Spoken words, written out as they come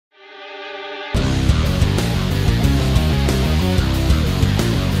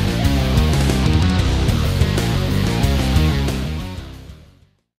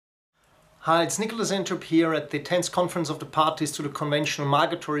Hi, it's Nicolas Entrup here at the 10th Conference of the Parties to the Convention on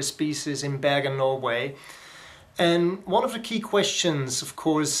Migratory Species in Bergen, Norway. And one of the key questions, of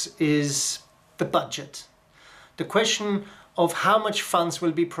course, is the budget. The question of how much funds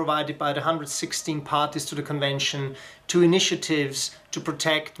will be provided by the 116 parties to the Convention to initiatives to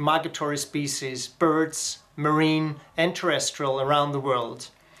protect migratory species, birds, marine and terrestrial, around the world.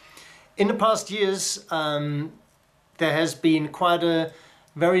 In the past years, there has been quite a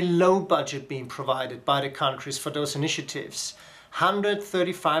very low budget being provided by the countries for those initiatives.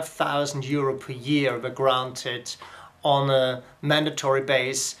 135,000 euro per year were granted on a mandatory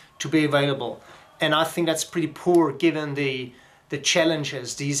base to be available. And I think that's pretty poor given the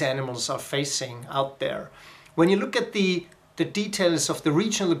challenges these animals are facing out there. When you look at the details of the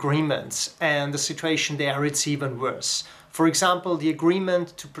regional agreements and the situation there, it's even worse. For example, the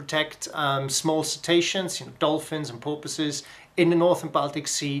agreement to protect small cetaceans, dolphins and porpoises in the North and Baltic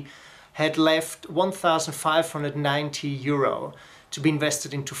Sea had left 1,590 euro to be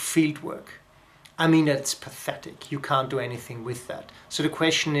invested into field work. I mean, that's pathetic. You can't do anything with that. So the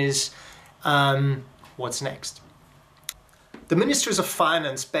question is, what's next? The ministries of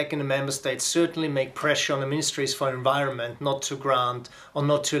finance back in the member states certainly make pressure on the ministries for environment not to grant or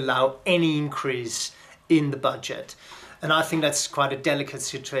not to allow any increase in the budget. And I think that's quite a delicate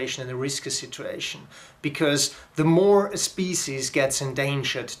situation and a risky situation, because the more a species gets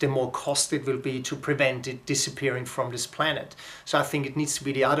endangered, the more costly it will be to prevent it disappearing from this planet. So I think it needs to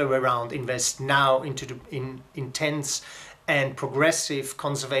be the other way around, invest now into the intense and progressive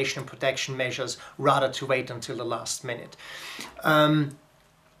conservation and protection measures rather to wait until the last minute.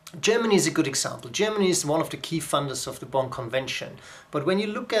 Germany is a good example. Germany is one of the key funders of the Bonn Convention. But when you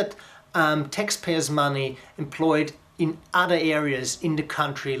look at taxpayers' money employed in other areas in the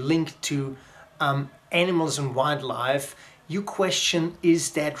country linked to animals and wildlife, you question,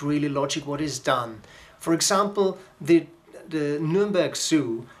 is that really logic what is done? For example, the Nuremberg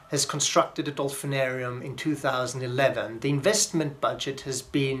Zoo has constructed a dolphinarium in 2011. The investment budget has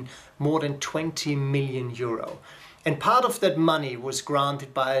been more than 20 million euro. And part of that money was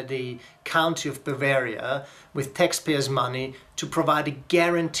granted by the County of Bavaria with taxpayers' money to provide a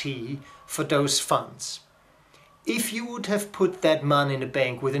guarantee for those funds. If you would have put that money in a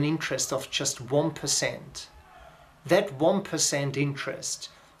bank with an interest of just 1%, that 1% interest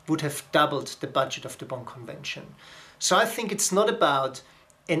would have doubled the budget of the Bonn Convention. So I think it's not about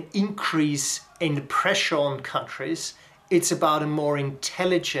an increase in the pressure on countries, it's about a more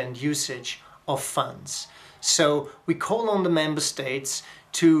intelligent usage of funds. So we call on the member states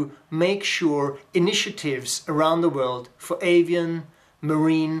to make sure initiatives around the world for avian,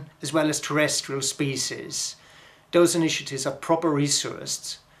 marine as well as terrestrial species, those initiatives are proper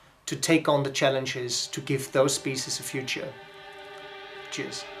resourced to take on the challenges to give those species a future.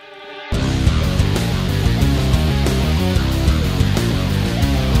 Cheers.